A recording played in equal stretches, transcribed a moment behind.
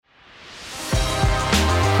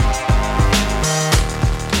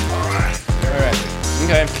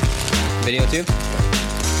video too?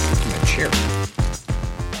 My chair.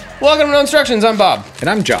 Welcome to No Instructions. I'm Bob. And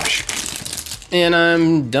I'm Josh. And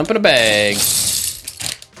I'm dumping a bag.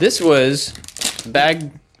 This was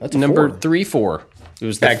bag number 3-4. It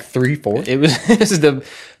was Bag 3-4? It was this is the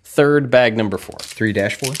third bag number 4.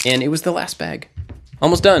 3-4? And it was the last bag.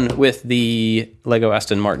 Almost done with the Lego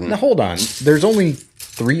Aston Martin. Now hold on. There's only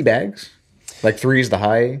 3 bags? Like 3 is the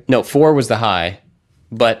high? No, 4 was the high.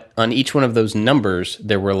 But on each one of those numbers,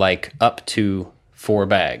 there were like up to 4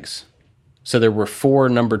 bags. So there were 4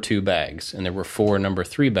 number 2 bags, and there were 4 number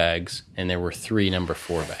 3 bags, and there were 3 number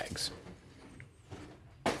 4 bags.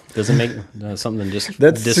 Doesn't make something just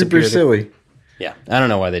That's disappeared. super silly. Yeah, I don't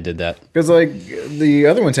know why they did that. Because like the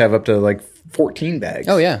other ones have up to like 14 bags.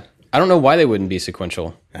 Oh yeah, I don't know why they wouldn't be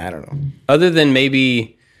sequential. I don't know. Other than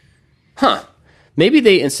maybe, maybe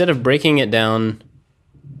they instead of breaking it down,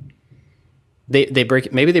 they break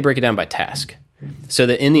it down by task, so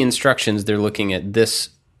that in the instructions they're looking at this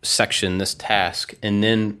section, this task, and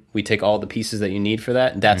then we take all the pieces that you need for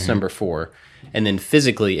that. That's number 4, and then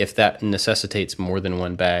physically, if that necessitates more than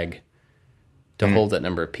one bag to hold that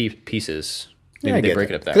number of pieces, maybe they break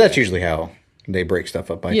it up that way. That's usually how they break stuff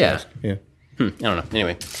up by task. Yeah. I don't know.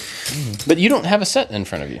 Anyway, but you don't have a set in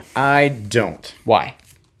front of you. I don't. Why?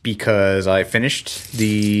 Because I finished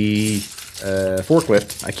the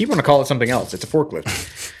forklift. I keep wanting to call it something else. It's a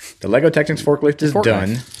forklift. The Lego Technics forklift is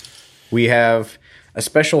done. We have a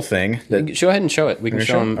special thing. That Go ahead and show it. We can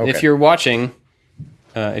show them. Okay. If you're watching,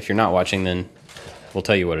 if you're not watching, then we'll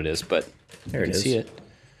tell you what it is. But There you it can is. see it.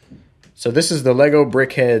 So this is the Lego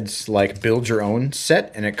Brickheads like build your own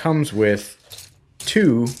set, and it comes with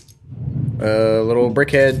 2 little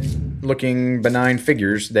brickhead looking benign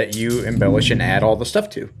figures that you embellish and add all the stuff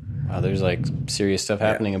to. Wow, there's like serious stuff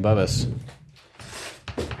happening above us.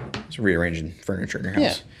 It's rearranging furniture in your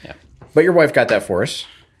house. Yeah. But your wife got that for us.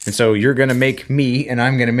 And so you're going to make me, and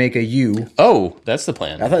I'm going to make a you. Oh, that's the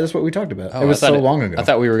plan. I thought that's what we talked about. Oh, it was I thought so long ago. I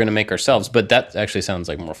thought we were going to make ourselves, but that actually sounds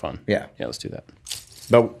like more fun. Yeah. Yeah, let's do that.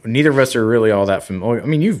 But neither of us are really all that familiar. I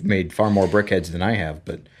mean, you've made far more brickheads than I have,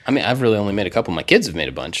 but I mean, I've really only made a couple. My kids have made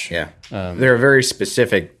a bunch. yeah. They're a very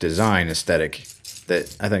specific design aesthetic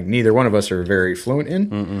that I think neither one of us are very fluent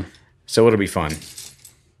in. So it'll be fun.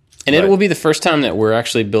 And it will be the first time that we're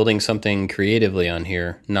actually building something creatively on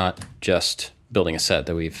here, not just building a set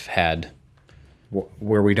that we've had.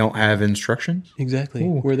 Where we don't have instructions? Exactly.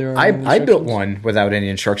 Where there are I built one without any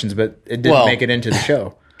instructions, but it didn't make it into the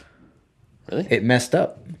show. Really? It messed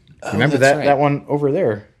up. Remember that's that right. that one over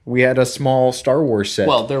there? We had a small Star Wars set.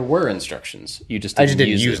 Well, there were instructions. You just I didn't, just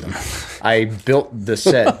didn't use them. I built the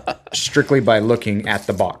set strictly by looking at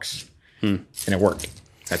the box, and it worked,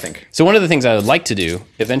 I think. So one of the things I would like to do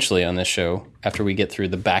eventually on this show, after we get through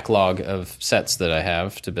the backlog of sets that I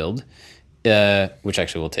have to build, which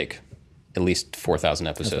actually will take at least 4,000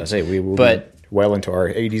 episodes. I say we will be well into our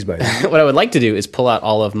 80s by then. What I would like to do is pull out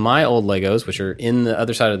all of my old Legos, which are in the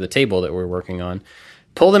other side of the table that we're working on,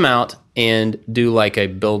 pull them out and do like a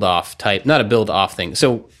build-off type, not a build-off thing.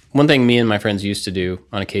 So one thing me and my friends used to do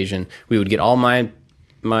on occasion, we would get all my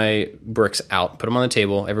bricks out, put them on the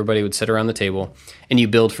table, everybody would sit around the table, and you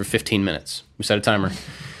build for 15 minutes. You set a timer.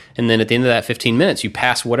 And then at the end of that 15 minutes, you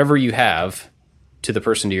pass whatever you have to the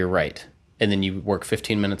person to your right. And then you work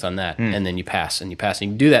 15 minutes on that, and then you pass and you pass. And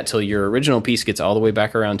you can do that till your original piece gets all the way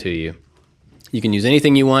back around to you. You can use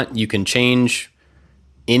anything you want. You can change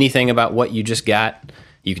anything about what you just got.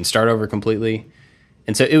 You can start over completely.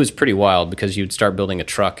 And so it was pretty wild because you'd start building a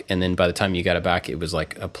truck, and then by the time you got it back, it was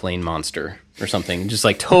like a plane monster or something, just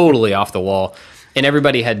like totally off the wall. And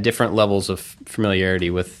everybody had different levels of familiarity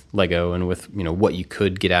with Lego and with, you know, what you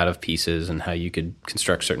could get out of pieces and how you could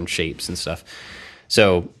construct certain shapes and stuff.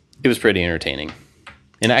 So it was pretty entertaining.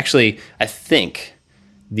 And actually, I think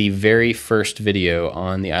the very first video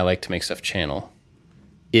on the I Like to Make Stuff channel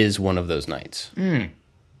is one of those nights.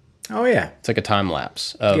 Oh, yeah. It's like a time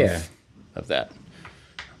lapse of that.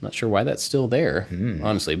 I'm not sure why that's still there,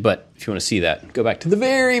 honestly. But if you want to see that, go back to the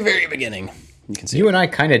very, very beginning. You can see You and I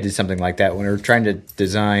kind of did something like that when we were trying to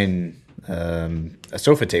design a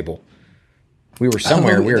sofa table. We were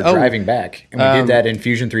somewhere. We were driving back, and we did that in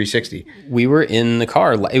Fusion 360. we were in the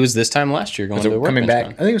car. It was this time last year going to Coming Workbench back,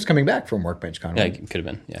 Con. I think it was coming back from WorkbenchCon. Yeah, Right? it could have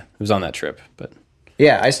been. Yeah, it was on that trip. But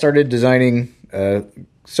Yeah, I started designing a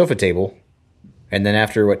sofa table, and then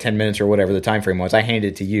after 10 minutes or whatever the time frame was, I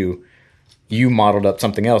handed it to you. You modeled up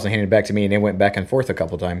something else and handed it back to me, and it went back and forth a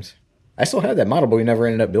couple times. I still have that model, but we never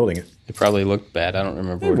ended up building it. it probably looked bad. I don't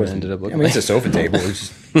remember what it ended up looking I mean, like. it's a sofa table. It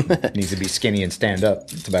just needs to be skinny and stand up.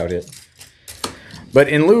 That's about it. But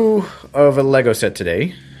in lieu of a Lego set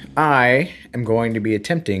today, I am going to be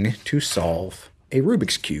attempting to solve a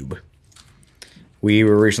Rubik's Cube. We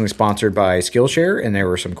were recently sponsored by Skillshare, and there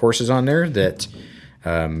were some courses on there that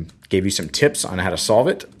gave you some tips on how to solve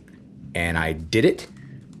it, and I did it.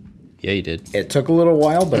 Yeah, you did. It took a little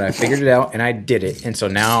while, but I figured it out, and I did it. And so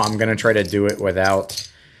now I'm going to try to do it without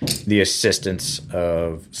the assistance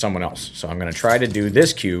of someone else. So I'm going to try to do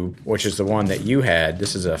this cube, which is the one that you had.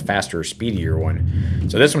 This is a faster, speedier one.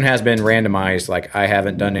 So this one has been randomized. Like, I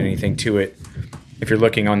haven't done anything to it. If you're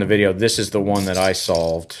looking on the video, this is the one that I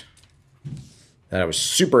solved that I was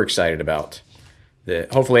super excited about.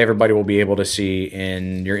 That hopefully everybody will be able to see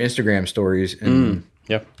in your Instagram stories. And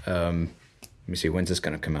Yep. let me see, when's this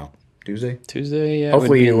going to come out? Tuesday, yeah.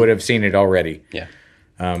 Hopefully you would have seen it already. Yeah.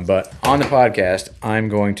 But on the podcast, I'm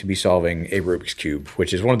going to be solving a Rubik's Cube,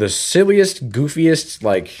 which is one of the silliest, goofiest,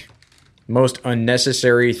 like, most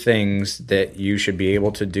unnecessary things that you should be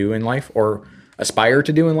able to do in life, or aspire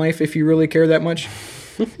to do in life if you really care that much.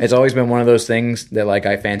 It's always been one of those things that, like,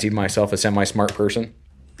 I fancied myself a semi-smart person,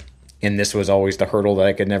 and this was always the hurdle that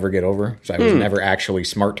I could never get over. So I was never actually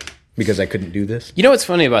smart because I couldn't do this. You know what's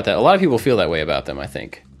funny about that? A lot of people feel that way about them, I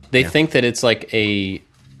think. They think that it's like a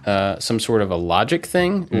some sort of a logic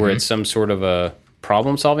thing, or it's some sort of a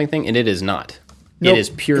problem-solving thing, and it is not. Nope, it is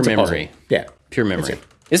pure it's a puzzle. memory. Yeah. Pure memory.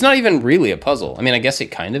 It's not even really a puzzle. I mean, I guess it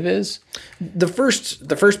kind of is. The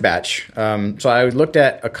first batch, so I looked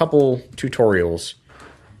at a couple tutorials,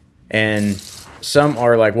 and some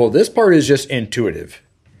are like, well, this part is just intuitive.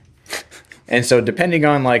 And so depending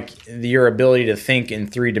on, like, your ability to think in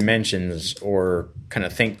 3 dimensions or kind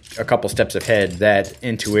of think a couple steps ahead, that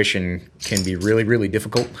intuition can be really, really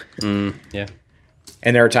difficult. Yeah.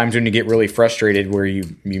 And there are times when you get really frustrated where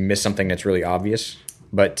you miss something that's really obvious.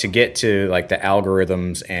 But to get to, like, the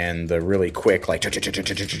algorithms and the really quick, like,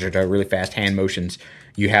 really fast hand motions,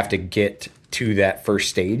 you have to get to that first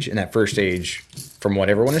stage. And that first stage, from what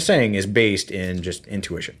everyone is saying, is based in just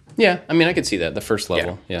intuition. Yeah, I mean, I could see that, the first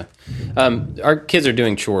level, yeah. Our kids are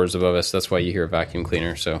doing chores above us. That's why you hear a vacuum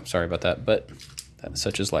cleaner, so sorry about that, but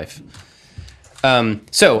such is life.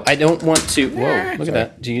 So I don't want to... Whoa, look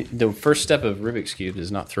at that. The first step of Rubik's Cube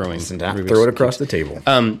is not throwing Rubik's Throw it across the table.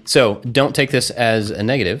 So don't take this as a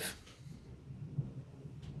negative.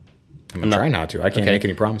 I'm going to try not to. I can't make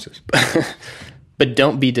any promises. But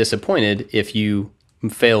don't be disappointed if you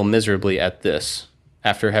fail miserably at this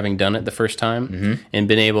after having done it the first time and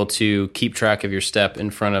been able to keep track of your step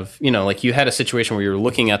in front of, like you had a situation where you were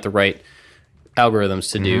looking at the right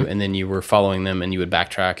algorithms to do, and then you were following them, and you would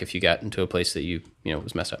backtrack if you got into a place that you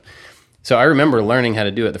was messed up. So I remember learning how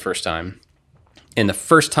to do it the first time. And the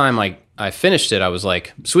first time I finished it, I was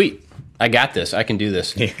like, sweet, I got this. I can do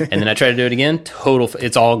this. And then I tried to do it again.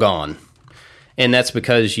 It's all gone. And that's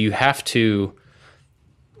because you have to...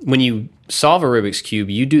 When you solve a Rubik's Cube,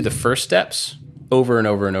 you do the first steps over and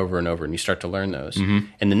over and over and over, and you start to learn those.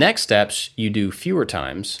 And the next steps, you do fewer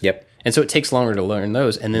times. Yep. And so it takes longer to learn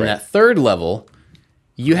those. And then that third level,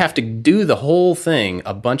 you have to do the whole thing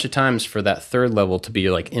a bunch of times for that third level to be,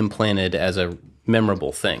 like, implanted as a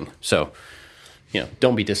memorable thing. So,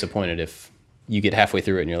 don't be disappointed if you get halfway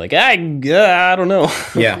through it and you're like, I don't know.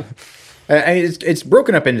 Yeah. It's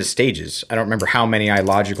broken up into stages. I don't remember how many I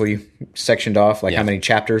logically sectioned off, like how many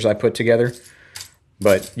chapters I put together.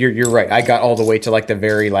 But you're right. I got all the way to, like, the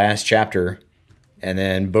very last chapter and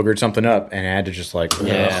then boogered something up and had to just, like,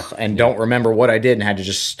 don't remember what I did and had to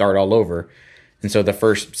just start all over. And so the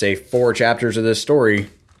first, say, 4 chapters of this story,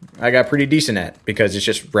 I got pretty decent at because it's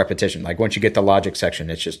just repetition. Like, once you get the logic section,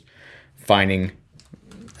 it's just finding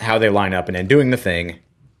how they line up and then doing the thing.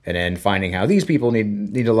 And then finding how these people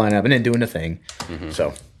need to line up and then doing the thing.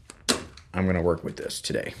 So I'm going to work with this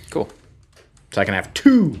today. Cool. So I can have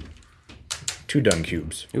two done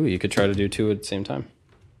cubes. Ooh, you could try to do 2 at the same time.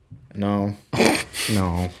 No.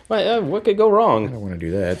 No. What could go wrong? I don't want to do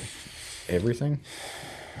that. Everything?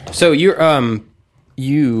 So you are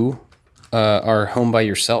home by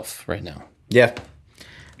yourself right now. Yeah.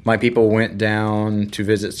 My people went down to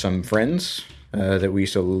visit some friends that we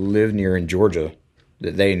used to live near in Georgia.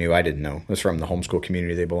 That they knew, I didn't know. It was from the homeschool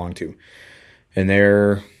community they belonged to. And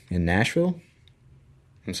they're in Nashville.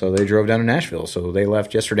 And so they drove down to Nashville. So they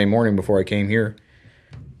left yesterday morning before I came here.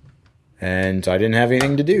 And I didn't have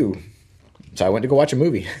anything to do. So I went to go watch a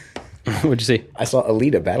movie. What'd you see? I saw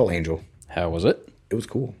Alita Battle Angel. How was it? It was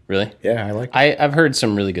cool. Really? Yeah, I liked it. I've heard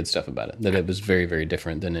some really good stuff about it. That it was very, very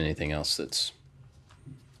different than anything else that's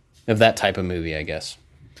of that type of movie, I guess.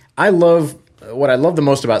 What I love the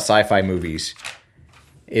most about sci-fi movies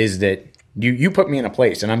is that you put me in a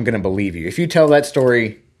place and I'm going to believe you. If you tell that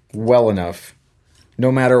story well enough, no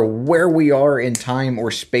matter where we are in time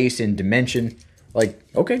or space and dimension, like,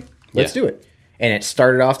 okay, let's do it. And it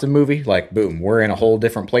started off the movie like, boom, we're in a whole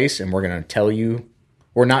different place, and we're going to tell you,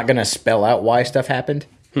 we're not going to spell out why stuff happened.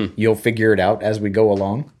 You'll figure it out as we go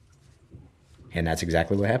along. And that's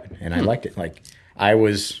exactly what happened. And I liked it. Like, I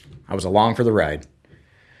was along for the ride.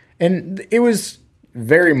 And it was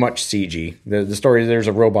very much CG. The story, there's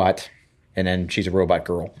a robot, and then she's a robot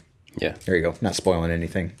girl. Yeah. There you go. Not spoiling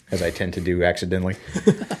anything, as I tend to do accidentally.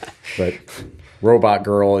 But robot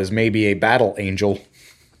girl is maybe a battle angel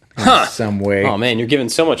in some way. Oh, man, you're giving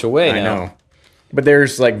so much away now. I know. But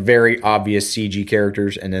there's like very obvious CG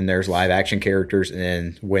characters, and then there's live action characters, and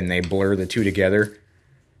then when they blur the two together,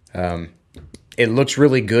 it looks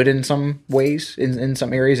really good in some ways, in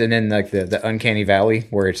some areas, and then like the uncanny valley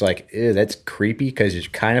where it's like, ew, that's creepy because you're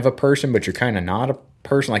kind of a person, but you're kind of not a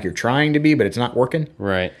person, like you're trying to be, but it's not working.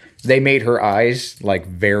 Right. They made her eyes like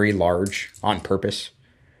very large on purpose.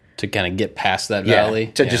 To kind of get past that valley.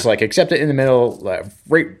 To just like accept it in the middle,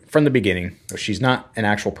 right from the beginning. She's not an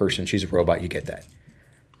actual person. She's a robot. You get that.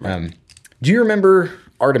 Right. Do you remember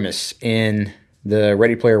Artemis in the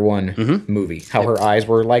Ready Player One movie? How her eyes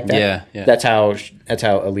were like that? Yeah. That's how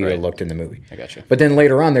Alita looked in the movie. I gotcha. But then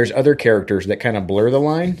later on, there's other characters that kind of blur the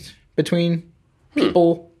lines between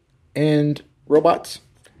people and robots.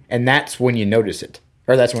 And that's when you notice it.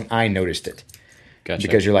 Or that's when I noticed it. Gotcha.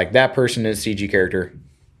 Because you're like, that person is a CG character.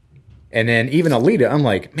 And then even Alita, I'm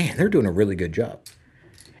like, man, they're doing a really good job.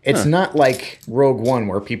 It's not like Rogue One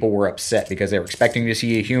where people were upset because they were expecting to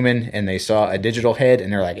see a human and they saw a digital head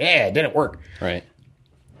and they're like, yeah, it didn't work. Right.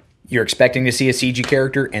 You're expecting to see a CG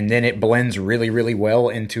character and then it blends really, really well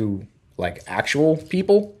into like actual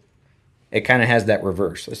people. It kind of has that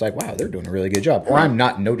reverse. It's like, wow, they're doing a really good job. Or I'm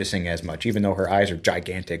not noticing as much, even though her eyes are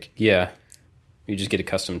gigantic. Yeah. You just get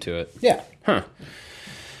accustomed to it. Yeah. Huh.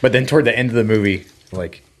 But then toward the end of the movie,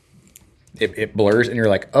 like, it blurs and you're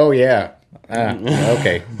like, oh, yeah.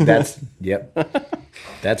 Okay. That's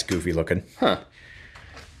goofy looking. Huh.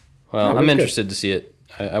 Well, I'm interested to see it.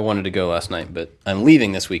 I wanted to go last night, but I'm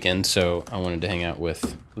leaving this weekend, so I wanted to hang out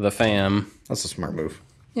with the fam. That's a smart move.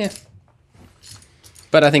 Yeah.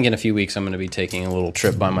 But I think in a few weeks I'm going to be taking a little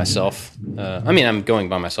trip by myself. I mean, I'm going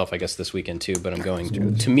by myself, I guess, this weekend too, but I'm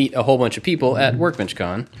going to meet a whole bunch of people at Workbench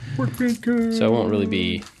Con. Workbench Con. So I won't really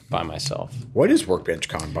be by myself. What is Workbench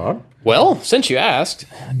Con, Bob? Well, since you asked,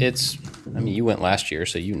 you went last year,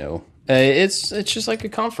 so you know. It's just like a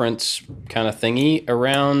conference kind of thingy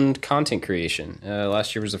around content creation.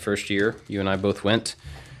 Last year was the first year. You and I both went.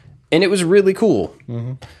 And it was really cool.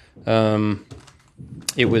 Mm-hmm.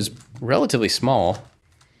 It was relatively small.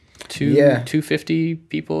 250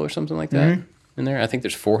 people or something like that in there. I think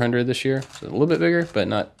there's 400 this year. So a little bit bigger, but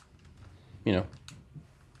not,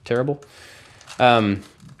 terrible.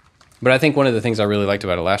 But I think one of the things I really liked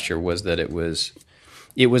about it last year was that it was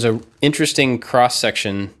a interesting cross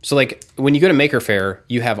section. So like when you go to Maker Faire,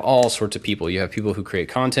 you have all sorts of people. You have people who create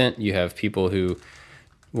content. You have people who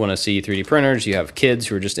want to see 3D printers. You have kids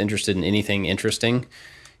who are just interested in anything interesting.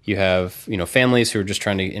 You have, families who are just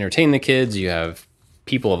trying to entertain the kids. You have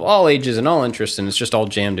people of all ages and all interests, and it's just all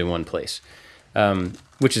jammed in one place,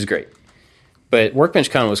 which is great. But Workbench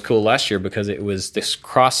Con was cool last year because it was this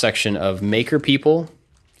cross section of maker people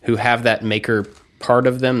who have that maker part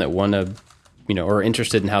of them that want to, or are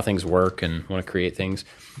interested in how things work and want to create things.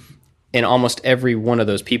 And almost every one of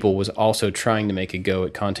those people was also trying to make a go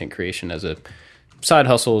at content creation as a side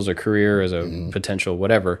hustle, as a career, as a potential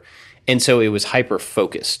whatever. And so it was hyper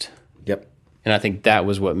focused. Yep. And I think that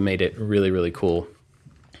was what made it really, really cool.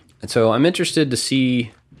 And so I'm interested to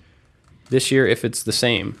see this year if it's the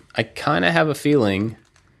same. I kind of have a feeling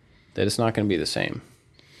that it's not going to be the same.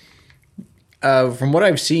 From what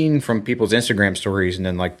I've seen from people's Instagram stories and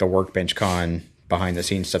then like the Workbench Con behind the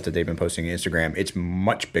scenes stuff that they've been posting on Instagram, it's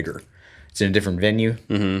much bigger. It's in a different venue.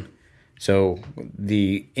 Mm-hmm. So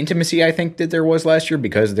the intimacy I think that there was last year,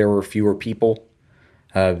 because there were fewer people,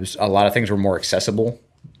 a lot of things were more accessible.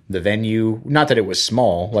 The venue, not that it was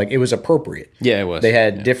small, like it was appropriate. Yeah, it was. They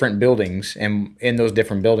had different buildings, and in those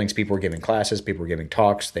different buildings, people were giving classes, people were giving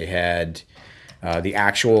talks. They had the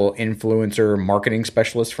actual influencer marketing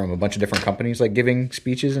specialists from a bunch of different companies, like giving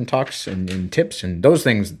speeches and talks and tips, and those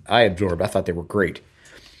things I absorbed. I thought they were great.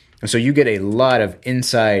 And so you get a lot of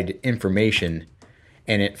inside information,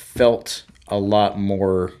 and it felt a lot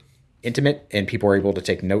more intimate, and people were able to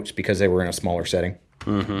take notes because they were in a smaller setting.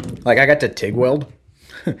 Mm-hmm. Like I got to TIG weld.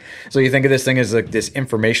 So you think of this thing as like this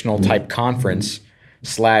informational type conference /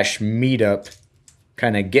 meetup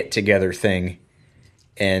kind of get together thing.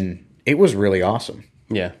 And it was really awesome.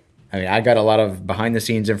 Yeah. I mean, I got a lot of behind the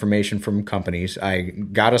scenes information from companies. I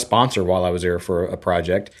got a sponsor while I was there for a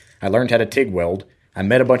project. I learned how to TIG weld. I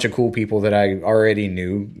met a bunch of cool people that I already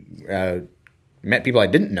knew met people I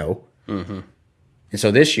didn't know. Mm-hmm. And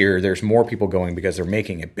so this year, there's more people going because they're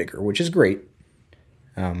making it bigger, which is great.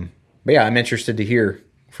 But yeah, I'm interested to hear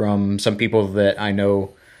from some people that I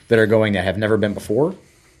know that are going that have never been before,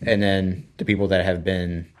 and then the people that have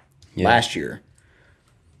been last year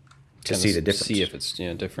to see the difference. See if it's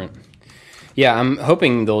different. Yeah, I'm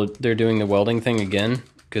hoping they're doing the welding thing again,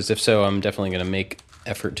 because if so, I'm definitely going to make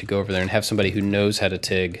effort to go over there and have somebody who knows how to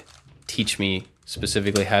TIG teach me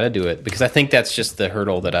specifically how to do it, because I think that's just the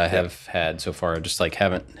hurdle that I have had so far. Just like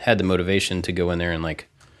haven't had the motivation to go in there and like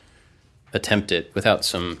attempt it without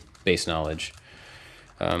some base knowledge.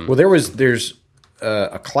 Well, there's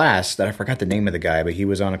a class that I forgot the name of the guy, but he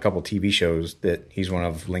was on a couple TV shows that he's one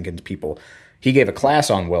of Lincoln's people. He gave a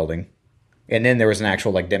class on welding, and then there was an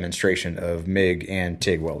actual like demonstration of MIG and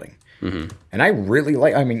TIG welding. Mm-hmm. And I really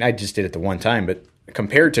I just did it the one time, but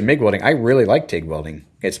compared to MIG welding, I really like TIG welding.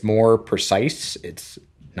 It's more precise. It's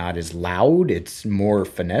not as loud. It's more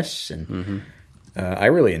finesse, and I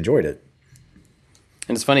really enjoyed it.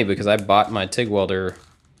 And it's funny because I bought my TIG welder.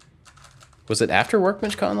 Was it after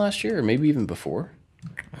Workbench Con last year, or maybe even before?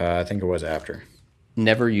 I think it was after.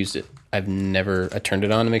 Never used it. I turned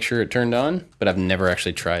it on to make sure it turned on, but I've never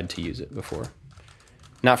actually tried to use it before.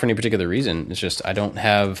 Not for any particular reason. It's just I don't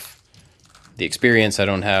have the experience. I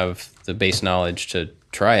don't have the base knowledge to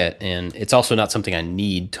try it, and it's also not something I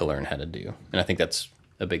need to learn how to do. And I think that's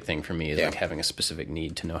a big thing for me is like having a specific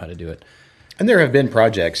need to know how to do it. And there have been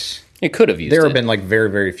projects. It could have used There have been like very,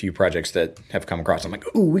 very few projects that have come across. I'm like,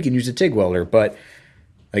 ooh, we can use a TIG welder, but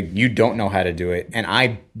like you don't know how to do it. And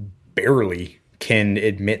I barely can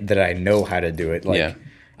admit that I know how to do it. Like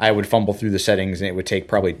I would fumble through the settings and it would take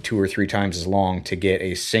probably 2 or 3 times as long to get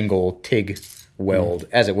a single TIG weld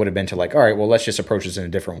as it would have been to like, all right, well, let's just approach this in a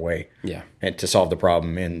different way. Yeah. And to solve the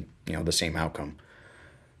problem in, the same outcome.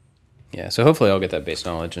 Yeah. So hopefully I'll get that base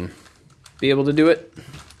knowledge and be able to do it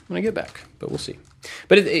when I get back, but we'll see.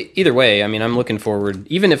 But either way, I mean, I'm looking forward,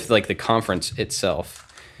 even if like the conference itself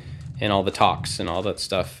and all the talks and all that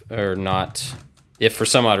stuff are not, if for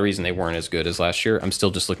some odd reason they weren't as good as last year, I'm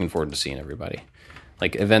still just looking forward to seeing everybody.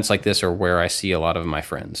 Like events like this are where I see a lot of my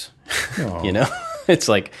friends, it's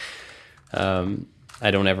like,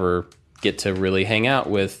 I don't ever get to really hang out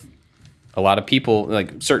with a lot of people,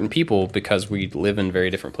 like certain people, because we live in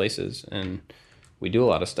very different places and we do a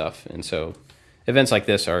lot of stuff. And so events like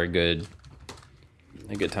this are a good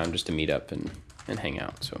time just to meet up and hang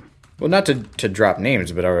out. So, well, not to drop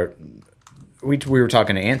names, but we were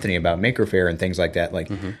talking to Anthony about Maker Faire and things like that. Like,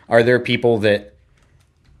 are there people that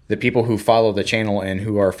the people who follow the channel and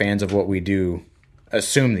who are fans of what we do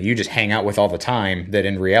assume that you just hang out with all the time, that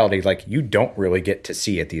in reality, like, you don't really get to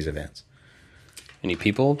see at these events? Any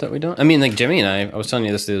people that we don't? I mean, like Jimmy and I was telling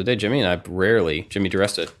you this the other day, Jimmy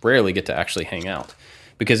DiResta, rarely get to actually hang out.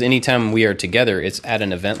 Because anytime we are together, it's at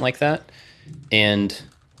an event like that. And,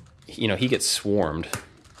 he gets swarmed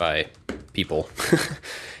by people.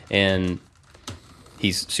 And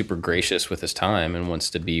he's super gracious with his time and wants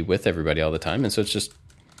to be with everybody all the time. And so it's just,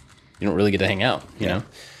 you don't really get to hang out, you know?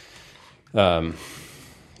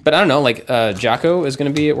 But I don't know, like Jocko is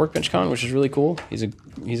going to be at Workbench Con, which is really cool. He's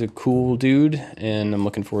a cool dude, and I'm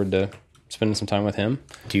looking forward to spending some time with him.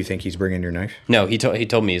 Do you think he's bringing your knife? No, he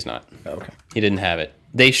told me he's not. Oh, okay. He didn't have it.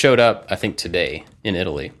 They showed up, I think, today in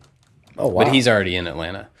Italy. Oh, wow. But he's already in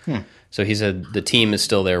Atlanta. So he said the team is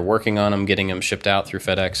still there working on him, getting him shipped out through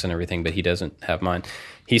FedEx and everything, but he doesn't have mine.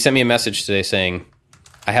 He sent me a message today saying,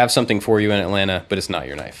 I have something for you in Atlanta, but it's not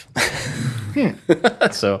your knife.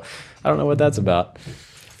 So I don't know what that's about.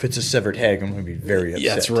 If it's a severed head, I'm going to be very upset.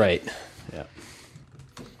 Yeah, that's right. Yeah.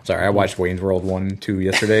 Sorry, I watched Wayne's World 1 and 2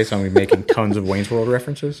 yesterday, so I'm going to be making tons of Wayne's World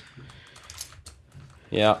references.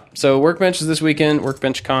 Yeah. So Workbench is this weekend.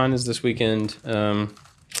 Workbench Con is this weekend.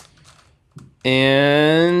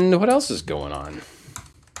 And what else is going on?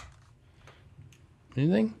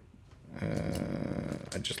 Anything?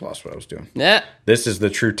 I just lost what I was doing. Nah. This is the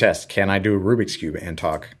true test. Can I do a Rubik's Cube and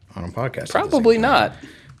talk on a podcast? Probably not.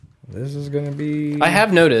 This is going to be... I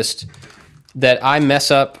have noticed that I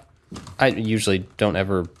mess up. I usually don't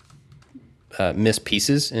ever miss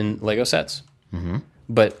pieces in Lego sets. Mm-hmm.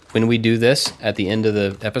 But when we do this at the end of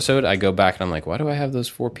the episode, I go back and I'm like, why do I have those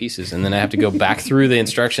 4 pieces? And then I have to go back through the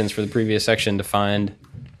instructions for the previous section to find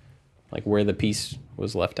like where the piece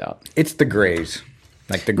was left out. It's the grays.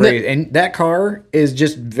 Like the gray. And that car is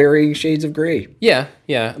just varying shades of gray. Yeah,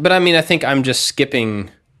 yeah. But I mean, I think I'm just skimming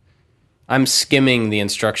the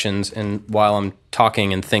instructions, and while I'm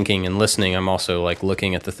talking and thinking and listening, I'm also like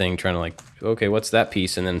looking at the thing, trying to like, okay, what's that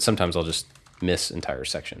piece? And then sometimes I'll just miss entire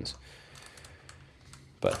sections.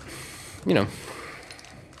 But,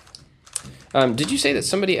 Did you say that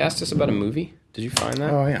somebody asked us about a movie? Did you find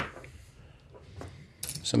that? Oh, yeah.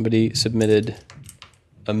 Somebody submitted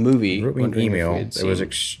a movie. Wrote me an wondering if we email. had It was seen-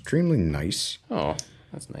 extremely nice Oh,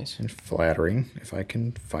 that's nice. and flattering. If I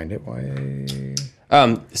can find it, why?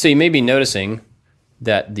 So you may be noticing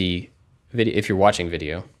that the video, if you're watching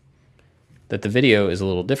video, that the video is a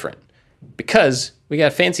little different because we got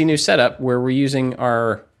a fancy new setup where we're using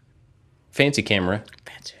our fancy camera,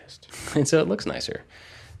 Fanciest. and so it looks nicer.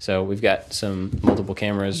 So we've got some multiple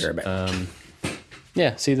cameras. Very bad.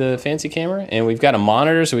 Yeah, see the fancy camera, and we've got a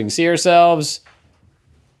monitor so we can see ourselves.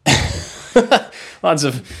 Lots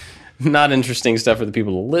of not interesting stuff for the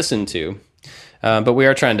people to listen to, but we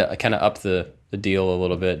are trying to kind of up the deal a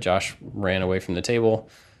little bit. Josh ran away from the table.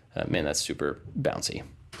 Man, that's super bouncy.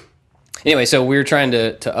 Anyway, so we're trying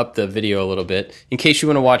to up the video a little bit. In case you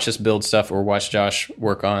want to watch us build stuff or watch Josh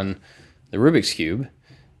work on the Rubik's Cube,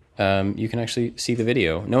 you can actually see the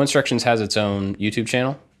video. No Instructions has its own YouTube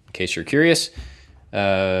channel, in case you're curious.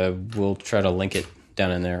 We'll try to link it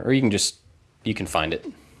down in there, or you can find it.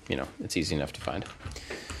 You know, it's easy enough to find.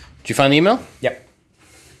 Did you find the email? Yep.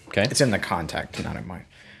 Okay. It's in the contact, not in mine.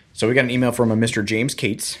 So we got an email from a Mr. James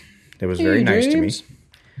Cates that was very nice to me. James.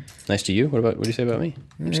 Nice to you. What do you say about me?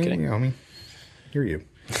 I'm just kidding. You know me. You're you.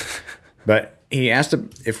 But he asked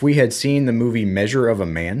if we had seen the movie Measure of a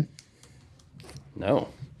Man. No.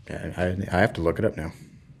 I have to look it up now.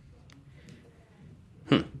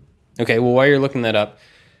 Okay, well, while you're looking that up,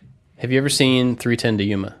 have you ever seen 310 to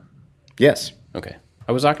Yuma? Yes. Okay.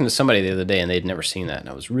 I was talking to somebody the other day, and they'd never seen that, and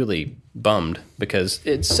I was really bummed because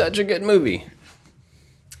it's such a good movie.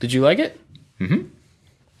 Did you like it? Yeah.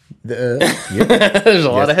 There's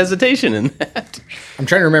a lot of hesitation in that. I'm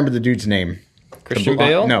trying to remember the dude's name. Christian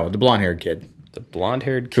Bale? No, the blonde-haired kid. The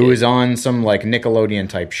blonde-haired kid. Who was on some like Nickelodeon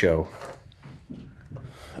type show.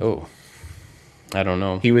 Oh. I don't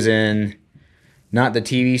know. He was in not the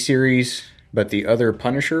TV series, but the other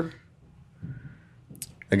Punisher.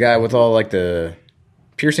 The guy with all like the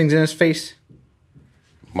piercings in his face.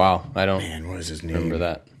 Wow, I don't Man, what is his name? remember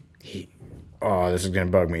that. Oh, this is going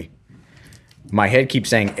to bug me. My head keeps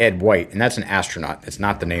saying Ed White, and that's an astronaut. It's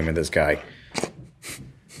not the name of this guy.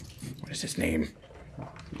 What is his name?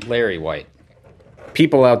 Larry White.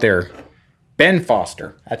 People out there. Ben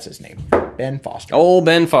Foster. That's his name. Ben Foster. Oh,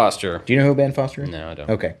 Ben Foster. Do you know who Ben Foster is? No, I don't.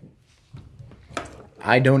 Okay.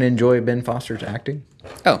 I don't enjoy Ben Foster's acting.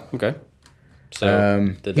 Oh, okay.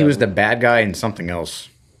 So He was the bad guy in something else.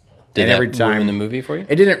 did and that every time ruin the movie for you?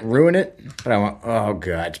 It didn't ruin it, but I went, oh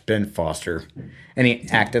god, it's Ben Foster, and he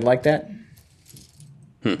acted like that.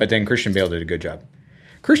 But then Christian Bale did a good job.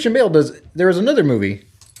 Christian Bale does. There was another movie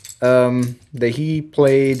that he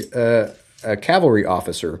played a cavalry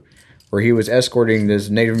officer, where he was escorting this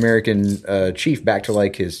Native American chief back to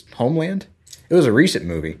like his homeland. It was a recent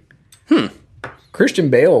movie. Christian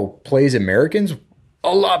Bale plays Americans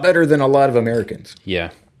a lot better than a lot of Americans.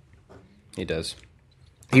 Yeah, he does.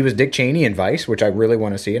 He was Dick Cheney in Vice, which I really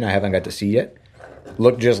want to see, and I haven't got to see yet.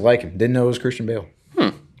 Looked just like him. Didn't know it was Christian Bale.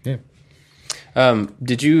 Yeah.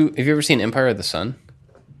 Have you ever seen Empire of the Sun?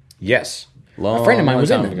 Yes. A friend of mine was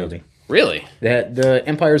in long that ago. movie. Really? The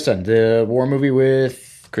Empire's Son, the war movie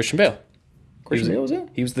with Christian Bale. Christian Bale was in?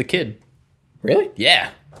 He was the kid. Really?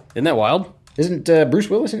 Yeah. Isn't that wild? Isn't Bruce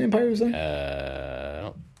Willis in Empire's Son?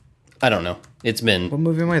 I don't know. It's been What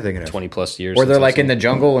movie am I thinking of? 20 plus years. Where they're since I've like in seen the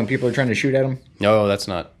jungle and people are trying to shoot at them? it. No, that's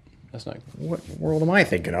not. What world am I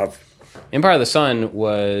thinking of? Empire of the Sun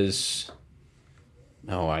was.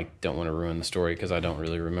 Oh, I don't want to ruin the story because I don't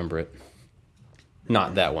really remember it.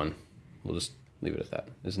 Not that one. We'll just leave it at that.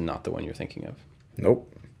 This is not the one you're thinking of.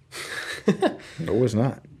 Nope. No, it's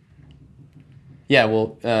not. Yeah,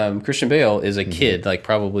 well, Christian Bale is a kid, like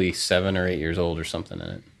probably 7 or 8 years old or something in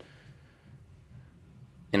it.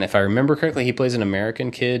 And if I remember correctly, he plays an American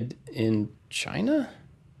kid in China?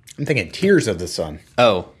 I'm thinking Tears of the Sun.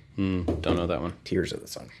 Oh, don't know that one. Tears of the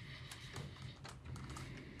Sun.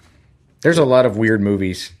 There's a lot of weird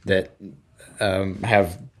movies that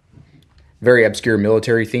have very obscure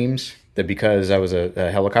military themes that because I was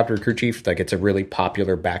a helicopter crew chief, like it's a really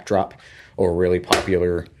popular backdrop or really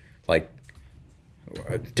popular, like,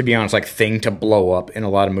 to be honest, like thing to blow up in a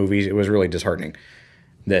lot of movies. It was really disheartening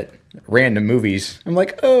that random movies, I'm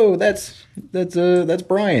like, oh, that's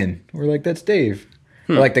Brian, or like that's Dave.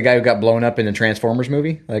 Or like the guy who got blown up in the Transformers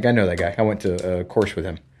movie. Like I know that guy. I went to a course with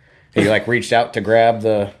him. He like reached out to grab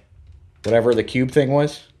the whatever the cube thing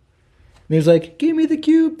was. And he was like, give me the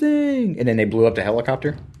cube thing. And then they blew up the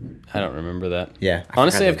helicopter. I don't remember that. Yeah.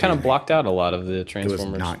 Honestly, I've forgot kind that of blocked out a lot of the It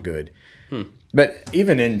Transformers. was not good. But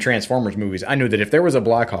even in Transformers movies, I knew that if there was a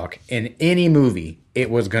Blackhawk in any movie, it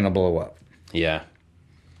was going to blow up. Yeah.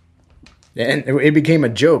 And it became a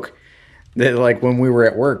joke that, like, when we were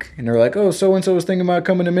at work and they're like, oh, so-and-so is thinking about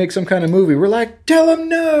coming to make some kind of movie. We're like, tell them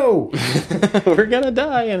no. We're going to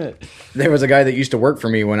die in it. There was a guy that used to work for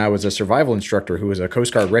me when I was a survival instructor who was a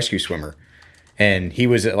Coast Guard rescue swimmer. And he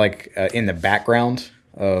was, like, in the background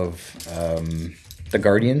of The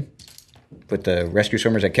Guardian with the rescue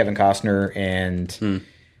swimmers, like Kevin Costner and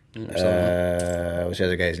what's the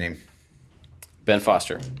other guy's name? Ben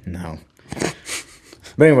Foster. No.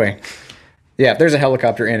 But anyway, yeah, if there's a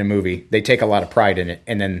helicopter in a movie, they take a lot of pride in it,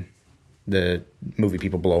 and then the movie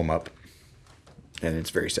people blow them up. And it's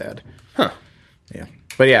very sad. Huh. Yeah.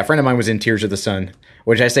 But yeah, a friend of mine was in Tears of the Sun,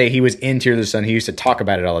 which I say he was in Tears of the Sun. He used to talk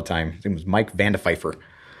about it all the time. His name was Mike Vandepfeiffer.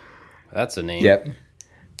 That's a name. Yep.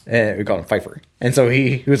 We called him Pfeiffer. And so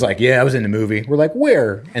he was like, yeah, I was in the movie. We're like,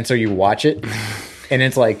 where? And so you watch it, and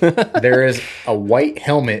it's like there is a white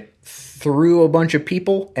helmet through a bunch of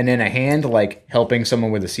people and then a hand like helping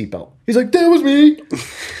someone with a seatbelt. He's like, that was me.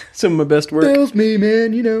 Some of my best work. That was me,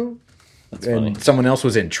 man, you know. That's and funny. Someone else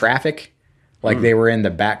was in traffic. Like they were in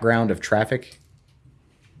the background of traffic.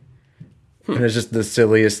 And it's just the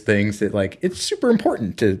silliest things that, like, it's super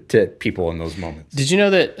important to people in those moments. Did you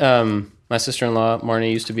know that my sister-in-law,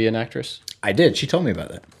 Marnie, used to be an actress? I did. She told me about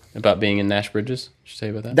that. About being in Nash Bridges? Did she tell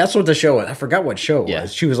you about that? That's what the show was. I forgot what show it Yeah.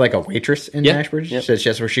 was. She was like a waitress in Yeah. Ashbridge. Yep. So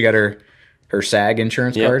that's where she got her SAG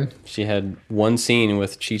insurance Yep. card. She had one scene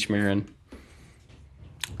with Cheech Marin.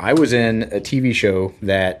 I was in a TV show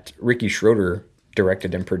that Ricky Schroeder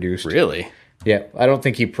directed and produced. Really? Yeah, I don't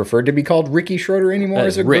think he preferred to be called Ricky Schroeder anymore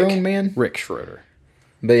as a Rick. grown man. Rick Schroeder.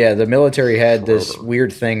 But yeah, the military had this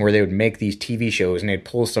weird thing where they would make these TV shows and they'd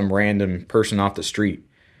pull some random person off the street.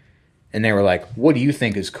 And they were like, what do you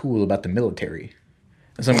think is cool about the military?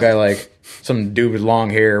 And some guy like, some dude with long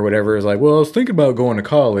hair or whatever is like, well, I was thinking about going to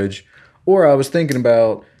college. Or I was thinking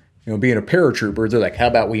about, being a paratrooper. They're like, how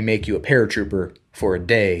about we make you a paratrooper for a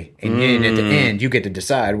day? And then at the end, you get to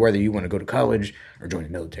decide whether you want to go to college or join the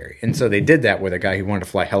military. And so they did that with a guy who wanted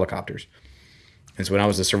to fly helicopters. And so when I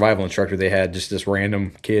was a survival instructor, they had just this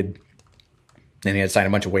random kid. And he had to sign a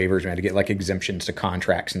bunch of waivers. We had to get like exemptions to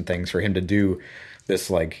contracts and things for him to do this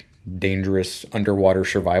like dangerous underwater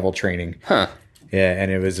survival training. Huh. Yeah,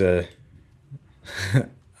 and it was a...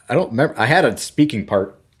 I don't remember. I had a speaking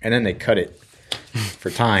part, and then they cut it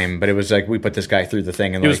for time. But it was like we put this guy through the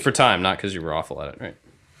thing. And It like, was for time, not because you were awful at it, right?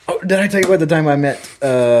 oh, did I tell you about the time I met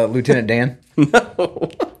Lieutenant Dan?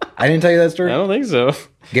 No. I didn't tell you that I story? don't think so.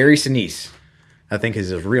 Gary Sinise, I think is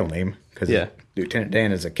his real name, because Yeah. Lieutenant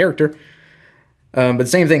Dan is a character. But the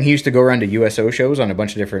same thing, he used to go around to USO shows on a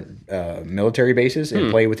bunch of different military bases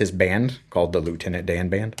and play with his band called the Lieutenant Dan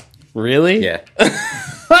Band. Really? Yeah.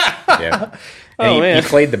 Yeah. And Oh, man. he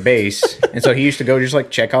played the bass. And so he used to go just like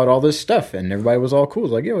check out all this stuff. And everybody was all cool.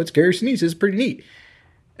 Like, yo, it's Gary Sinise. It's pretty neat.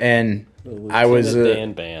 And I was...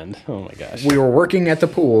 Dan Band. Oh, my gosh. we were working at the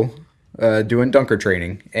pool doing dunker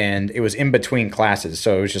training, and it was in between classes,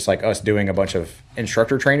 so it was just like us doing a bunch of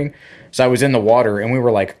instructor training. So I was in the water, and we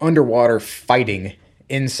were like underwater fighting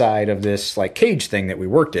inside of this like cage thing that we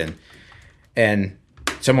worked in, and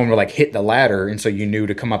someone would like hit the ladder, and so you knew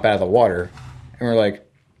to come up out of the water. And we're like,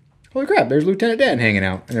 holy crap, there's Lieutenant Dan hanging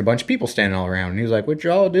out, and a bunch of people standing all around. And he was like, what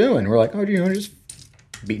y'all doing? We're like, oh, just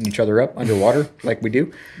beating each other up underwater like we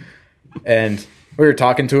do. And we were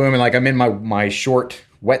talking to him, and like I'm in my short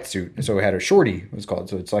wetsuit, and so we had a shorty, it was called.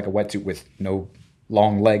 So it's like a wetsuit with no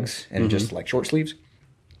long legs and just like short sleeves.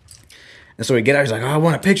 And so we get out, he's like, oh, I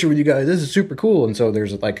want a picture with you guys. This is super cool. And so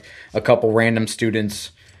there's like a couple random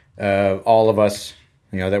students, all of us,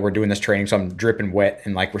 that we're doing this training. So I'm dripping wet,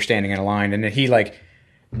 and like we're standing in a line, and then he like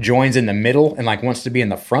joins in the middle and like wants to be in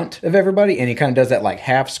the front of everybody, and he kind of does that like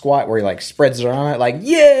half squat where he like spreads his arm out like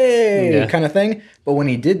yay kind of thing. But when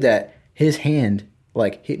he did that, his hand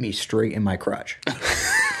like hit me straight in my crotch.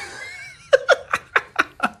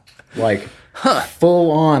 Like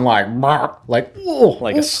full on like whoa.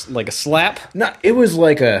 Like a slap? No, it was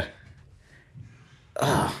like a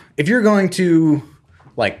if you're going to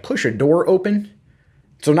like push a door open,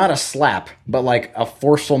 so not a slap, but like a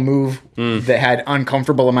forceful move that had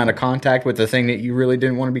uncomfortable amount of contact with the thing that you really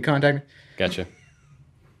didn't want to be contacted. Gotcha.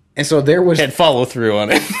 And so there was Had follow through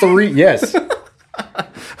on it. 3, yes.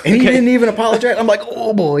 And he didn't even apologize. I'm like,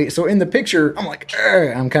 oh boy. So in the picture, I'm like,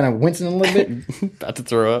 "Argh." I'm kind of wincing a little bit. About to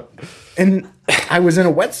throw up. And I was in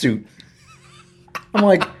a wetsuit. I'm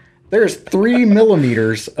like, there's 3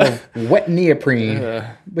 millimeters of wet neoprene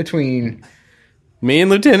between Me and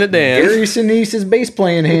Lieutenant Dan. Gary Sinise's bass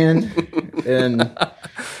playing hand and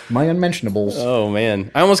my unmentionables. Oh,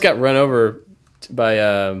 man. I almost got run over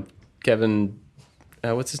by Kevin,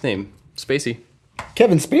 what's his name? Spacey.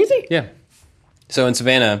 Kevin Spacey? Yeah. So in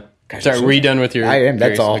Savannah, Gosh, Sorry, were you done with your... I am,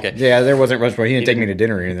 that's curious? all. Okay. Yeah, there wasn't much more. He didn't take me to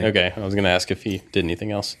dinner or anything. Okay, I was going to ask if he did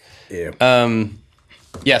anything else. Yeah.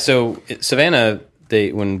 Yeah, so Savannah,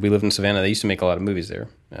 when we lived in Savannah, they used to make a lot of movies there.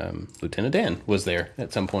 Lieutenant Dan was there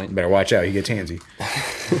at some point. Better watch out. He gets handsy.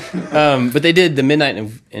 But they did the Midnight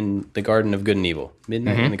in the Garden of Good and Evil.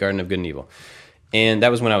 Midnight in the Garden of Good and Evil. And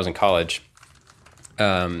that was when I was in college.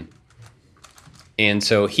 And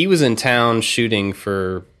so he was in town shooting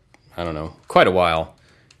for, I don't know, quite a while.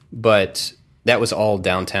 But that was all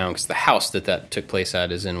downtown because the house that took place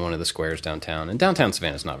at is in one of the squares downtown. And downtown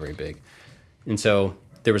Savannah is not very big. And so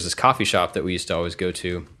there was this coffee shop that we used to always go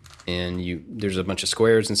to. And there's a bunch of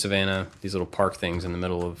squares in Savannah, these little park things in the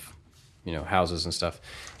middle of, houses and stuff.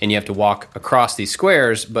 And you have to walk across these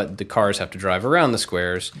squares, but the cars have to drive around the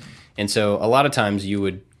squares. And so a lot of times you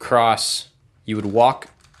would walk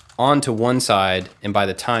onto one side, and by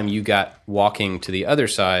the time you got walking to the other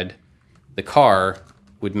side, the car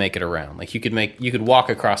would make it around. Like you could walk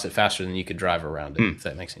across it faster than you could drive around it, if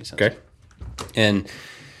that makes any sense. Okay. And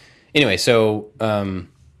anyway, so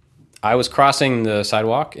I was crossing the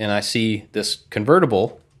sidewalk, and I see this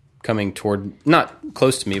convertible coming toward, not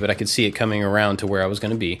close to me, but I could see it coming around to where I was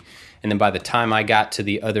going to be. And then by the time I got to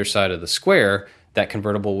the other side of the square, that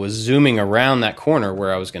convertible was zooming around that corner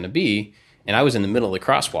where I was going to be, and I was in the middle of the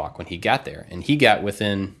crosswalk when he got there. And he got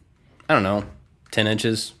within, 10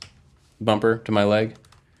 inches bumper to my leg.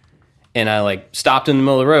 And I stopped in the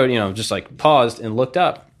middle of the road, just paused and looked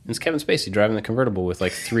up. And it's Kevin Spacey driving the convertible with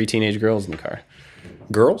 3 teenage girls in the car.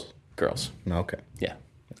 Girls? Girls. Okay. Yeah.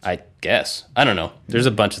 I guess. I don't know. There's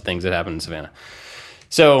a bunch of things that happen in Savannah.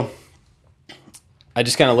 So I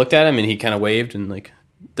just kind of looked at him, and he kind of waved and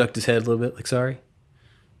ducked his head a little bit, sorry.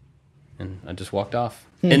 And I just walked off.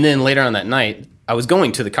 And then later on that night, I was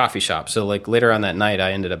going to the coffee shop. So later on that night,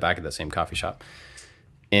 I ended up back at that same coffee shop.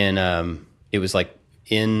 And it was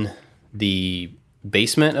in the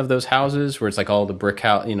basement of those houses where it's all the brick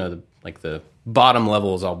house, the bottom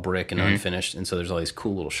level is all brick and unfinished. And so there's all these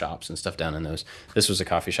cool little shops and stuff down in those. This was a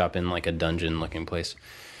coffee shop in a dungeon looking place.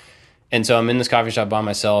 And so I'm in this coffee shop by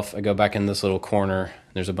myself. I go back in this little corner.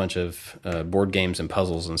 There's a bunch of board games and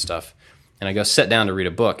puzzles and stuff. And I go sit down to read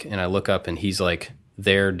a book, and I look up, and he's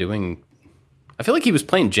there doing, I feel like he was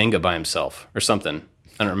playing Jenga by himself or something.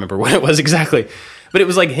 I don't remember what it was exactly. But it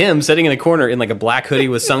was him sitting in a corner in a black hoodie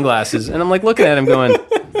with sunglasses. And I'm looking at him going,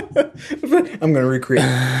 I'm going to recreate.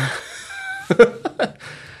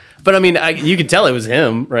 But I mean, you could tell it was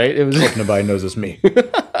him, right? It was Nobody knows it's me.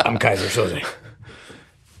 I'm Kaiser Soze.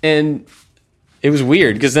 And it was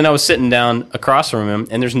weird because then I was sitting down across from him,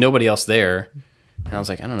 and there's nobody else there. And I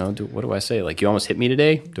was I don't know, what do I say? You almost hit me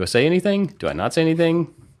today. Do I say anything? Do I not say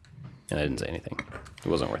anything? And I didn't say anything. It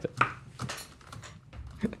wasn't worth it.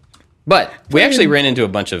 But we actually ran into a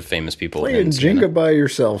bunch of famous people. Playing Jenga by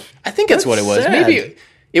yourself. I think that's what it was. sad. Maybe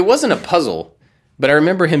it wasn't a puzzle, but I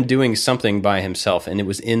remember him doing something by himself, and it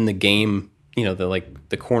was in the game,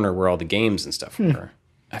 the corner where all the games and stuff were.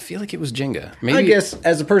 I feel like it was Jenga. Maybe. I guess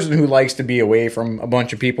as a person who likes to be away from a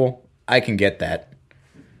bunch of people, I can get that.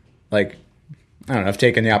 I don't know, I've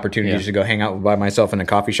taken the opportunity to go hang out by myself in a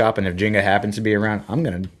coffee shop, and if Jenga happens to be around, I'm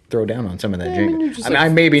going to throw down on some of that Jenga. I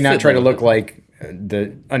maybe not try to look like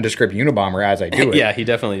the undescript Unabomber as I do it. Yeah, he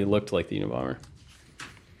definitely looked like the Unabomber.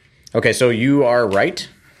 Okay, so you are right.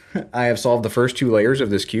 I have solved the first 2 layers of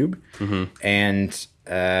this cube, and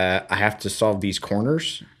I have to solve these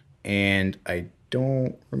corners, and I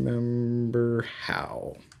don't remember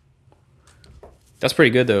how. That's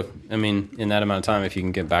pretty good, though. I mean, in that amount of time, if you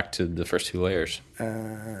can get back to the first 2 layers.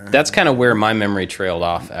 That's kind of where my memory trailed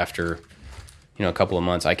off after, a couple of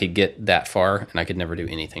months. I could get that far, and I could never do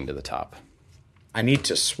anything to the top. I need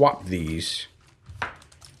to swap these.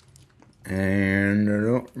 And I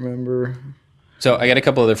don't remember. So I got a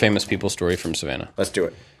couple other famous people story from Savannah. Let's do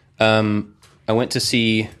it. I went to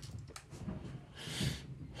see...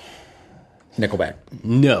 Nickelback.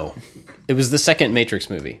 No. It was the second Matrix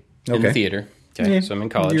movie in the Okay. theater. Okay, so I'm in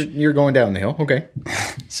college. You're going down the hill. Okay.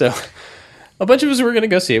 So a bunch of us were going to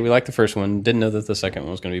go see it. We liked the first one. Didn't know that the second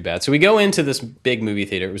one was going to be bad. So we go into this big movie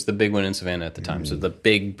theater. It was the big one in Savannah at the time. So the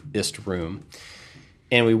biggest room.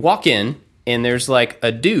 And we walk in, and there's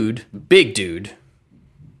a dude, big dude,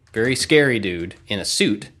 very scary dude, in a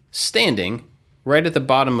suit, standing right at the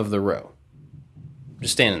bottom of the row.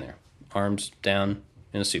 Just standing there, arms down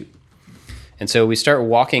in a suit. And so we start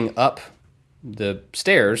walking up the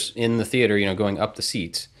stairs in the theater, going up the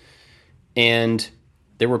seats. And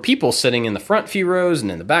there were people sitting in the front few rows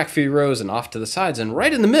and in the back few rows and off to the sides. And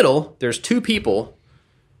right in the middle, there's 2 people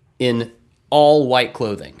in all white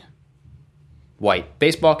clothing. White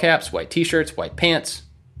baseball caps, white t-shirts, white pants,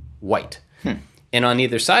 white. And on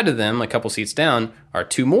either side of them, a couple seats down, are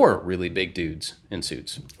two more really big dudes in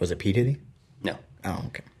suits. Was it P. Diddy? No. Oh,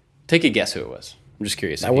 okay. Take a guess who it was. I'm just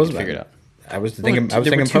curious if I you was can figure it out. I was thinking.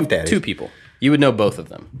 There were Puff Daddy. two people. You would know both of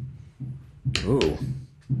them. Ooh.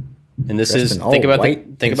 And this Dressed is in all think about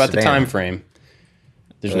white the in time Savannah. frame.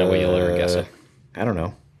 There's no way you'll ever guess it. I don't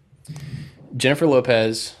know. Jennifer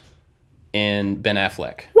Lopez and Ben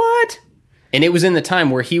Affleck. What? And it was in the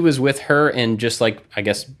time where he was with her and just like, I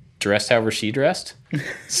guess, dressed however she dressed.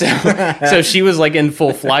 So she was like in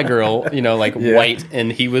full fly girl, like white.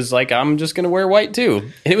 And he was like, I'm just going to wear white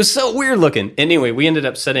too. And it was so weird looking. Anyway, we ended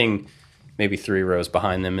up sitting maybe 3 rows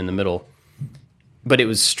behind them in the middle. But it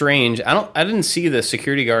was strange. I didn't see the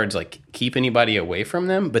security guards like keep anybody away from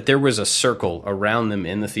them, but there was a circle around them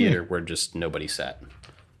in the theater where just nobody sat.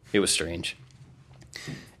 It was strange.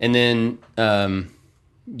 And then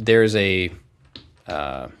there's a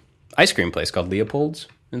ice cream place called Leopold's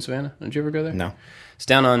in Savannah. Did you ever go there? No. It's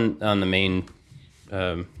down on the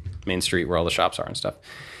main street where all the shops are and stuff.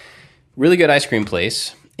 Really good ice cream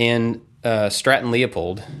place. And Stratton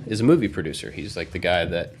Leopold is a movie producer. He's like the guy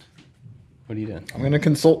that. What are you doing? I'm going to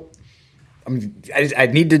consult. I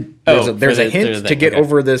need to. Oh, There's a hint to get okay.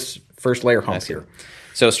 over this first layer hump here.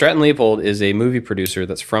 So Stratton Leopold is a movie producer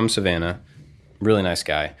that's from Savannah. Really nice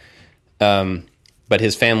guy. But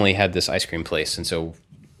his family had this ice cream place, and so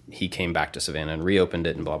he came back to Savannah and reopened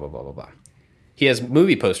it and blah, blah, blah, blah, blah. He has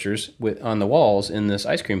movie posters on the walls in this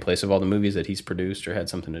ice cream place of all the movies that he's produced or had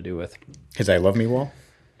something to do with. His I Love Me wall?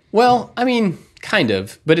 Well, I mean, kind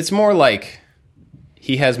of. But it's more like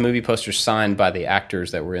he has movie posters signed by the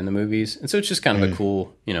actors that were in the movies. And so it's just kind of a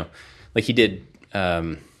cool, like he did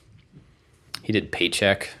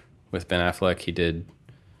Paycheck with Ben Affleck. He did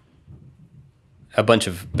a bunch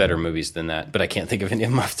of better movies than that, but I can't think of any of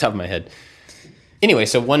them off the top of my head. Anyway,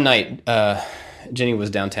 so one night, Jenny was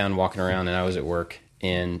downtown walking around and I was at work,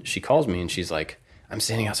 and she calls me and she's like, I'm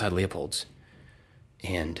standing outside Leopold's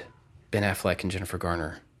and Ben Affleck and Jennifer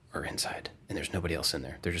Garner are inside and there's nobody else in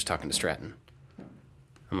there. They're just talking to Stratton.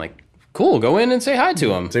 I'm like, cool, go in and say hi to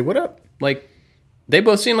them. Say what up. Like, they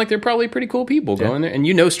both seem like they're probably pretty cool people. Go in there.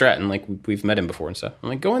 And Stratton, like, we've met him before and stuff. I'm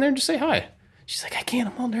like, go in there and just say hi. She's like, I can't,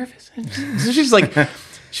 I'm all nervous. So she was like,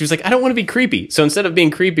 I don't want to be creepy. So instead of being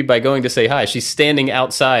creepy by going to say hi, she's standing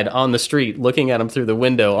outside on the street looking at him through the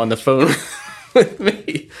window on the phone with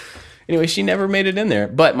me. Anyway, she never made it in there.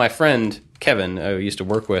 But my friend, Kevin, who I used to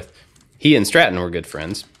work with, he and Stratton were good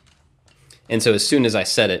friends. And so as soon as I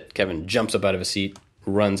said it, Kevin jumps up out of his seat,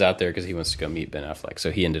 runs out there because he wants to go meet Ben Affleck.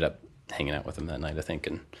 So he ended up hanging out with him that night, I think.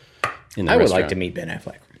 And in the I would restaurant. like to meet Ben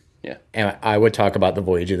Affleck. Yeah. And I would talk about the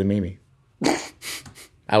Voyage of the Mimi.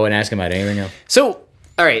 I wouldn't ask him about anything else. So,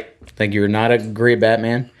 all right. I think you're not a great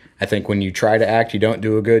Batman. I think when you try to act, you don't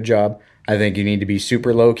do a good job. I think you need to be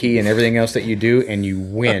super low-key in everything else that you do, and you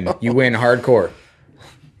win. You win hardcore.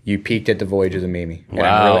 You peaked at the Voyage of the Mimi.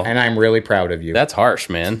 Wow. I'm really proud of you. That's harsh,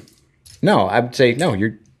 man. No, I would say, no,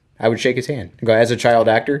 I would shake his hand. Go, as a child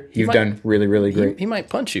actor, you've done really, really great. He might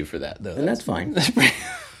punch you for that, though. And that's fine.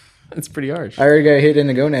 That's pretty harsh. I already got hit in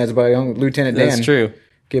the gonads by Lieutenant Dan. That's true.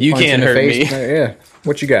 Get You punched can't in the hurt face. me. Yeah.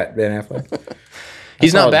 What you got, Ben Affleck?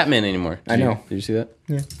 He's not called- Batman anymore. I know. Did you see that?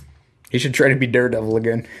 Yeah. He should try to be Daredevil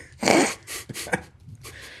again.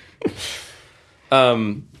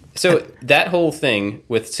 So that whole thing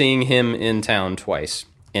with seeing him in town twice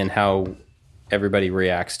and how everybody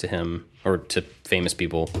reacts to him or to famous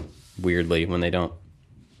people weirdly when they don't,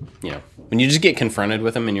 when you just get confronted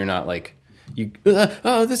with him and you're not like,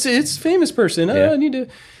 it's a famous person. Yeah. I need to.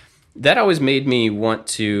 That always made me want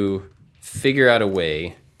to figure out a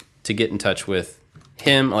way to get in touch with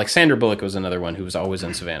him. Like Sandra Bullock was another one who was always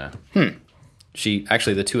in Savannah. She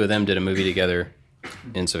actually, the two of them did a movie together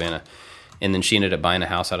in Savannah, and then she ended up buying a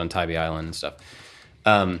house out on Tybee Island and stuff.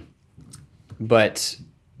 But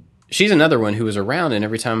she's another one who was around, and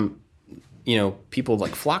every time people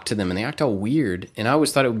like flock to them and they act all weird. And I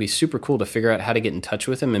always thought it would be super cool to figure out how to get in touch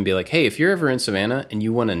with them and be like, hey, if you're ever in Savannah and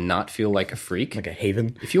you want to not feel like a freak, Like a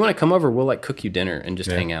haven. if you want to come over, we'll like cook you dinner and just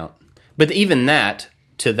hang out. But even that,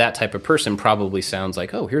 to that type of person, probably sounds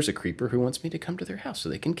like, oh, here's a creeper who wants me to come to their house so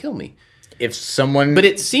they can kill me. If someone... But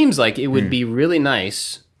it seems like it would be really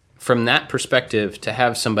nice from that perspective to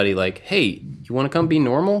have somebody like, hey, you want to come be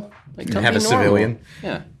normal? Like, come have be a normal. civilian.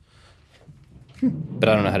 Yeah. But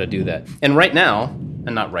I don't know how to do that. And right now,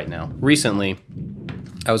 and not right now, recently,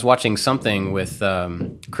 I was watching something with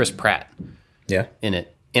Chris Pratt Yeah. in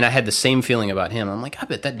it. And I had the same feeling about him. I'm like, I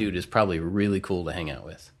bet that dude is probably really cool to hang out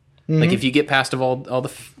with. Like, if you get past of all the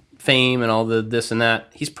fame and all the this and that,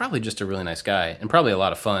 he's probably just a really nice guy and probably a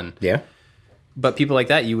lot of fun. Yeah. But people like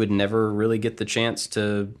that, you would never really get the chance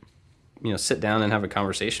to sit down and have a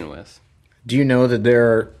conversation with. Do you know that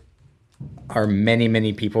there are many,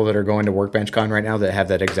 many people that are going to Workbench Con right now that have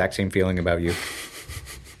that exact same feeling about you?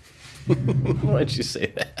 Why'd you say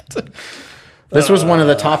that? This was one of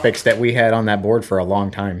the topics that we had on that board for a long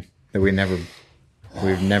time that we've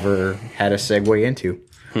never had a segue into.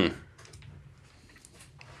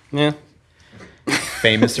 Yeah.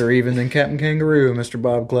 Famouser even than Captain Kangaroo, Mr.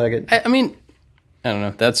 Bob Claggett. I mean, I don't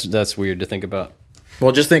know. That's weird to think about.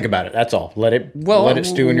 Well, just think about it. That's all. Let it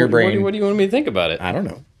stew in your brain. What do you want me to think about it? I don't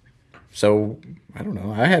know. So, I don't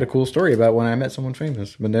know. I had a cool story about when I met someone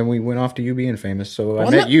famous, but then we went off to you being famous. So I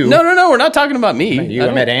met you. No. We're not talking about me.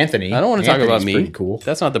 I met Anthony. I don't want to talk about me. Pretty cool.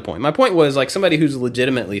 That's not the point. My point was like somebody who's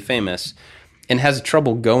legitimately famous and has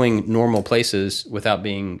trouble going normal places without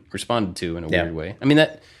being responded to in a weird way. I mean,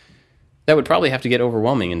 that would probably have to get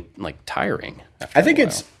overwhelming and like tiring. I think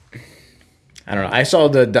it's... I don't know. I saw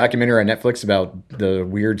the documentary on Netflix about the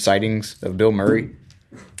weird sightings of Bill Murray.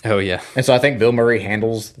 Oh, yeah. And so I think Bill Murray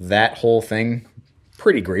handles that whole thing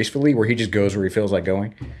pretty gracefully, where he just goes where he feels like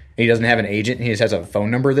going. And he doesn't have an agent. He just has a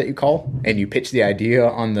phone number that you call, and you pitch the idea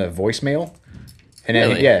on the voicemail. And then,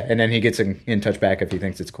 Really? and then he gets in touch back if he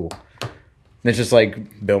thinks it's cool. And it's just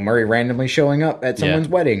like Bill Murray randomly showing up at someone's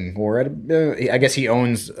wedding, or at I guess he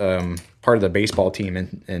owns part of the baseball team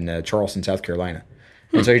in Charleston, South Carolina.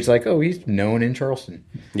 And so he's like, oh, he's known in Charleston.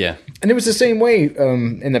 Yeah. And it was the same way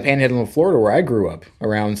in the Panhandle of Florida where I grew up,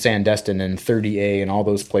 around Sandestin and 30A and all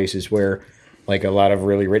those places where like a lot of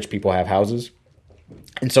really rich people have houses.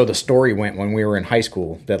 And so the story went when we were in high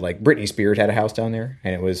school that like Britney Spears had a house down there,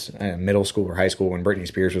 and it was middle school or high school when Britney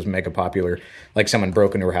Spears was mega popular. Like someone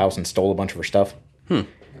broke into her house and stole a bunch of her stuff. And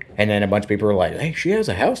then a bunch of people were like, hey, she has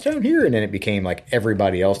a house down here. And then it became like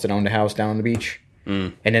everybody else that owned a house down on the beach.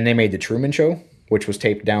 And then they made The Truman Show, which was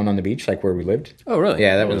taped down on the beach, like where we lived. Oh, really?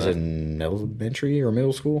 Yeah, that was in elementary or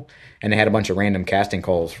middle school. And they had a bunch of random casting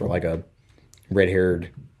calls for like a red-haired,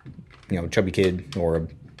 chubby kid or a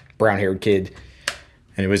brown-haired kid.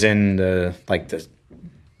 And it was in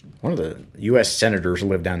one of the U.S. senators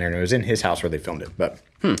lived down there, and it was in his house where they filmed it. But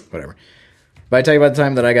whatever. But I tell you about the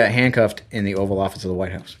time that I got handcuffed in the Oval Office of the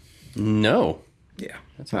White House. No. Yeah,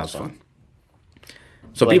 that sounds was fun. fun.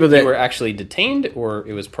 So Like people that you were actually detained, or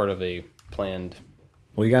it was part of a planned...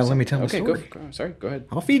 Well, you gotta let me tell Okay, the story. go. Sorry, go ahead.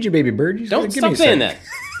 I'll feed you, baby bird. You just Don't gotta give stop me a saying second.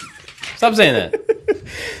 that. Stop saying that.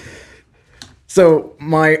 So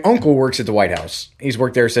my uncle works at the White House. He's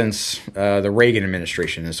worked there since the Reagan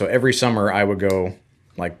administration. And so every summer I would go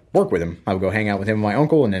work with him. I would go hang out with him and my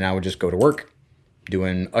uncle, and then I would just go to work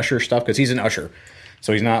doing usher stuff because he's an usher.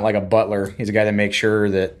 So he's not like a butler. He's a guy that makes sure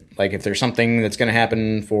that if there's something that's going to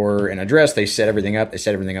happen for an address, they set everything up. They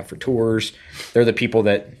set everything up for tours. They're the people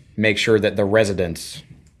that make sure that the residents,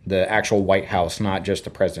 the actual White House, not just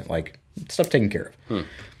the president, stuff taken care of.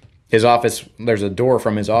 His office, there's a door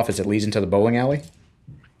from his office that leads into the bowling alley.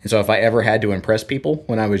 And so if I ever had to impress people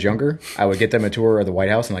when I was younger, I would get them a tour of the White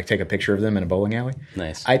House and take a picture of them in a bowling alley.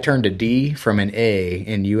 Nice. I turned a D from an A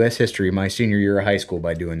in U.S. history my senior year of high school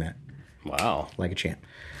by doing that. Wow. Like a champ.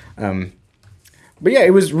 But yeah,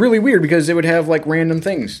 it was really weird because it would have random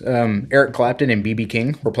things. Eric Clapton and B.B.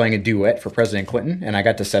 King were playing a duet for President Clinton, and I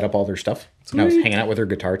got to set up all their stuff. And I was hanging out with their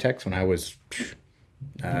guitar techs when I was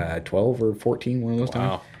 12 or 14, one of those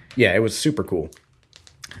times. Yeah, it was super cool.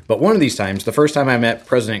 But one of these times, the first time I met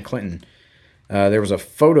President Clinton, there was a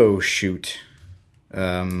photo shoot,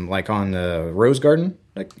 on the Rose Garden,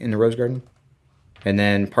 in the Rose Garden. And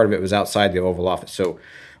then part of it was outside the Oval Office. So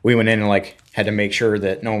we went in and had to make sure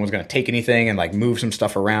that no one was going to take anything and move some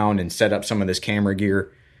stuff around and set up some of this camera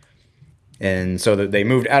gear. And so that they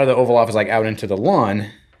moved out of the Oval Office, out into the lawn.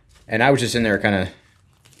 And I was just in there kind of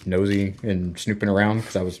nosy and snooping around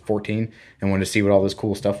because I was 14 and wanted to see what all this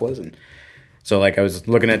cool stuff was. And so I was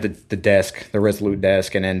looking at the desk, the Resolute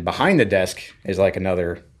desk, and then behind the desk is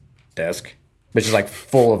another desk, which is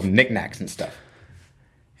full of knickknacks and stuff.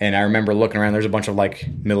 And I remember looking around, there's a bunch of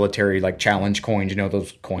military challenge coins,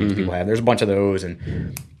 those coins people have. There's a bunch of those,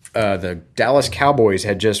 and the Dallas Cowboys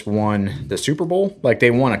had just won the Super Bowl. They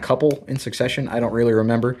won a couple in succession. I don't really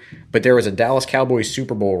remember, but there was a Dallas Cowboys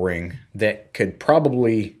Super Bowl ring that could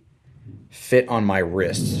probably fit on my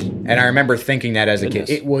wrist. And I remember thinking that as a kid.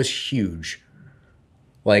 It was huge.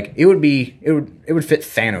 It would fit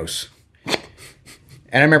Thanos. And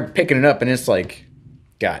I remember picking it up, and it's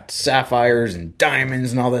got sapphires and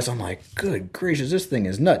diamonds and all this. I'm like, good gracious, this thing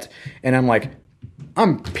is nuts. And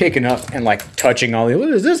I'm picking up and touching all the, what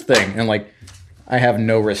is this thing? And I have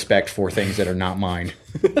no respect for things that are not mine.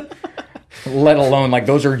 Let alone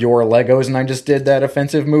those are your Legos, and I just did that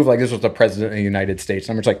offensive move. This was the president of the United States.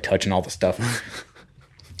 I'm just touching all the stuff.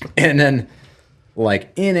 And then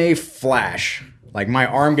like in a flash, like my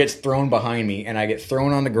arm gets thrown behind me and I get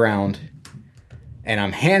thrown on the ground and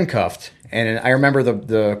I'm handcuffed. And I remember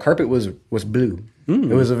the carpet was blue.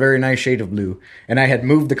 It was a very nice shade of blue. And I had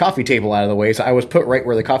moved the coffee table out of the way, so I was put right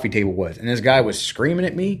where the coffee table was. And this guy was screaming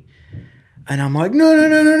at me. And I'm like, no.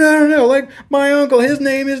 Like, my uncle, his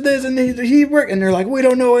name is this, and he worked. And they're like, we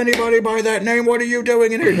don't know anybody by that name. What are you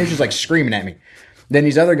doing in here? And he's just like screaming at me. Then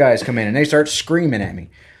these other guys come in, and they start screaming at me.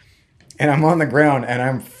 And I'm on the ground, and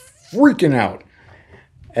I'm freaking out.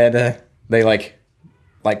 And they like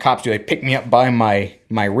cops do, they pick me up by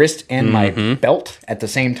my wrist and my belt at the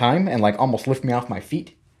same time and like almost lift me off my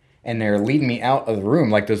feet. And they're leading me out of the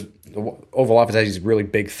room. Like the Oval Office has these really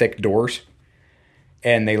big, thick doors.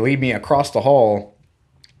 And they lead me across the hall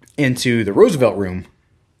into the Roosevelt room.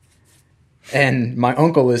 And my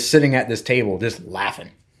uncle is sitting at this table just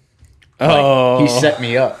laughing. Like, he set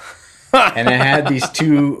me up. And I had these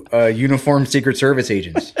two uniformed Secret Service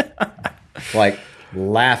agents. Like,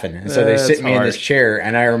 laughing. And so they sit me in this chair,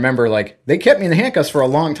 and I remember, like, they kept me in the handcuffs for a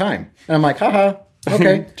long time. And I'm like, haha,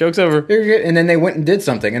 okay. Joke's over. You're good. And then they went and did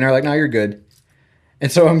something, and they're like, no, you're good.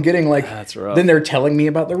 And so I'm getting, like, that's rough. Then they're telling me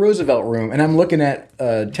about the Roosevelt room, and I'm looking at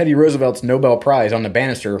Teddy Roosevelt's Nobel Prize on the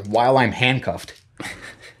banister while I'm handcuffed.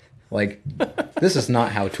 Like, this is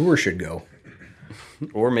not how tours should go.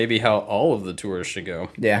 Or maybe how all of the tours should go.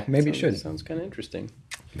 Yeah, maybe it should. Sounds kind of interesting.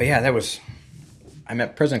 But yeah, that was... I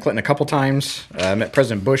met President Clinton a couple times. I met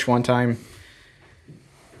President Bush one time.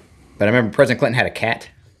 But I remember President Clinton had a cat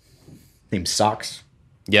named Socks.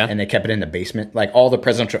 Yeah. And they kept it in the basement. Like all the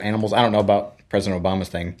presidential animals. I don't know about President Obama's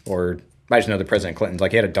thing. Or I just know the President Clinton's.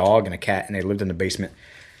 Like he had a dog and a cat and they lived in the basement.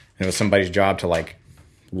 And it was somebody's job to like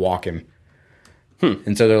walk him.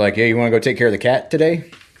 And so they're like, yeah, you want to go take care of the cat today?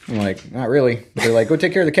 I'm like, not really. But they're like, go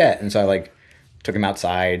take care of the cat. And so I like took him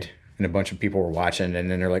outside and a bunch of people were watching. And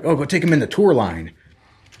then they're like, oh, go take him in the tour line.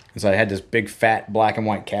 And so I had this big, fat, black and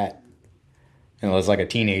white cat. And it was like a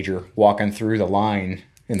teenager walking through the line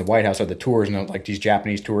in the White House at the tours. And like these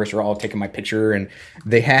Japanese tourists are all taking my picture. And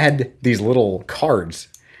they had these little cards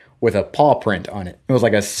with a paw print on it. It was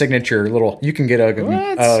like a signature little, you can get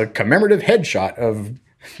a commemorative headshot of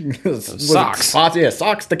Socks. Yeah,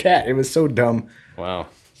 Socks the cat. It was so dumb. Wow.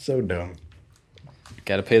 So dumb.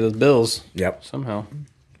 Got to pay those bills. Yep. Somehow.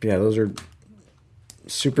 Yeah, those are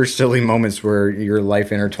super silly moments where your life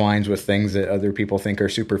intertwines with things that other people think are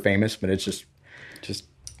super famous, but it's just stuff.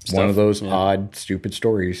 One of those odd, stupid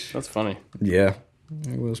stories. That's funny. Yeah,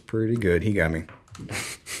 it was pretty good. He got me.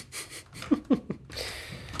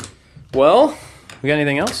 Well, we got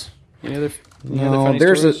anything else? Any other funny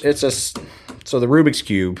stories? So the Rubik's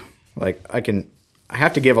Cube, like I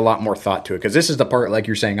have to give a lot more thought to it because this is the part, like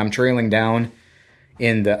you're saying, I'm trailing down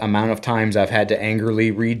in the amount of times I've had to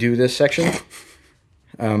angrily redo this section.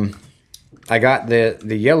 I got the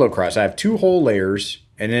yellow cross. I have 2 whole layers,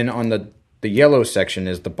 and then on the yellow section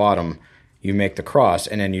is the bottom. You make the cross,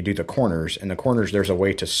 and then you do the corners. And the corners, there's a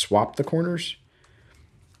way to swap the corners.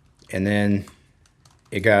 And then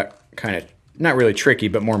it got kind of, not really tricky,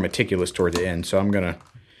 but more meticulous toward the end. So I'm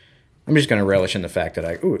just gonna relish in the fact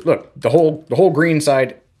that look, the whole green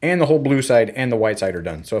side and the whole blue side and the white side are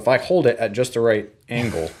done. So if I hold it at just the right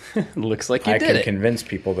angle, looks like I can convince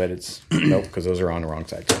people that it's nope, because those are on the wrong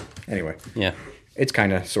side. Anyway, yeah, it's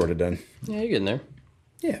kind of sort of done. Yeah, you're getting there.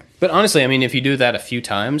 Yeah, but honestly, I mean, if you do that a few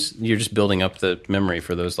times, you're just building up the memory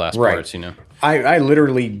for those last parts. You know, I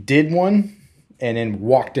literally did one and then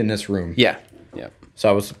walked in this room. Yeah.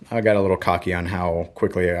 So I got a little cocky on how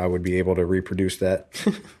quickly I would be able to reproduce that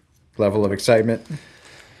level of excitement.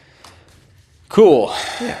 Cool.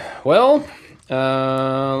 Yeah. Well,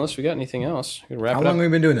 unless we got anything else, we can wrap it up. How long have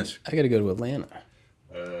we been doing this? I got to go to Atlanta.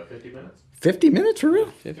 50 minutes. 50 minutes for real?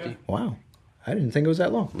 50. Wow. I didn't think it was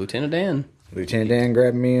that long. Lieutenant Dan. Lieutenant Dan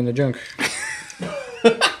grabbed me in the junk.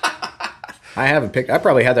 I have a pic. I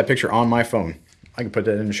probably had that picture on my phone. I can put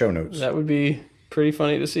that in the show notes. That would be pretty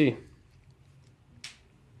funny to see.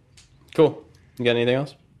 Cool. You got anything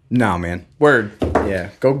else? No, man. Word. Yeah.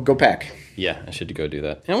 Go pack. Yeah, I should go do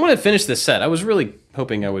that. And I want to finish this set. I was really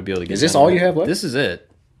hoping I would be able to get. Is this all you have left? This is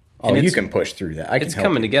it. Oh, you can push through that. I can It's help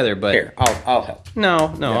coming you. together, but Here, I'll help.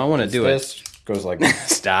 No, yeah, I want to do this goes like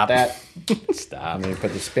Stop that. Stop. I'm gonna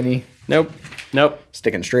put the spinny. Nope.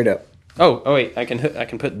 Sticking straight up. Oh wait, I can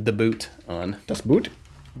put the boot on. Das Boot?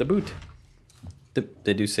 The boot.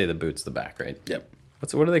 They do say the boot's the back, right? Yep.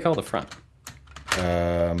 What do they call the front?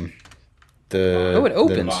 It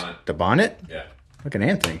opens. The bonnet? Yeah. Look at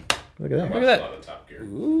Anthony. Look at that. Look at that. On the top gear.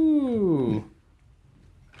 Ooh.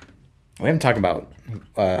 We haven't talked about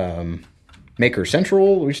Maker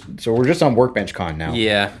Central. So we're just on Workbench Con now.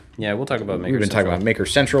 Yeah, we'll talk about Maker We've been talking about Maker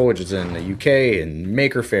Central, which is in the UK, and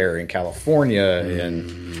Maker Faire in California,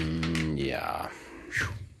 and Yeah.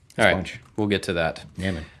 All right, bunch. we'll get to that.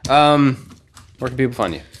 yeah, man. Where can people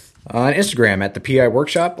find you? On Instagram at the PI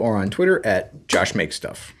Workshop or on Twitter at Josh Makes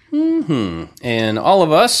Stuff. And all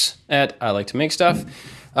of us at I Like to Make Stuff.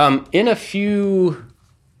 In a few,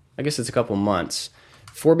 I guess it's a couple months,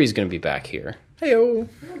 Forby's going to be back here. Heyo.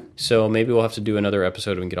 So maybe we'll have to do another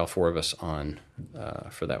episode and get all four of us on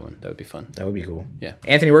for that one. That would be fun. That would be cool. Yeah.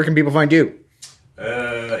 Anthony, where can people find you?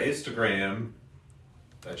 Instagram.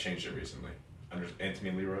 I changed it recently. Under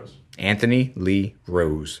Anthony Lee Rose. Anthony Lee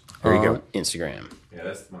Rose. There you go. Instagram. Yeah,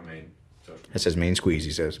 that's my main social media. That's his main squeeze,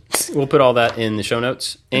 he says. We'll put all that in the show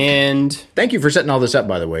notes. And Thank you for setting all this up,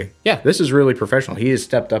 by the way. Yeah. This is really professional. He has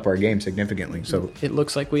stepped up our game significantly. So, it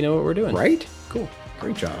looks like we know what we're doing. right? Cool.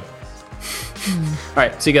 Great job. All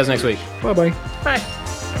right. See you guys next week. Bye-bye.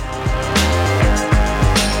 Bye.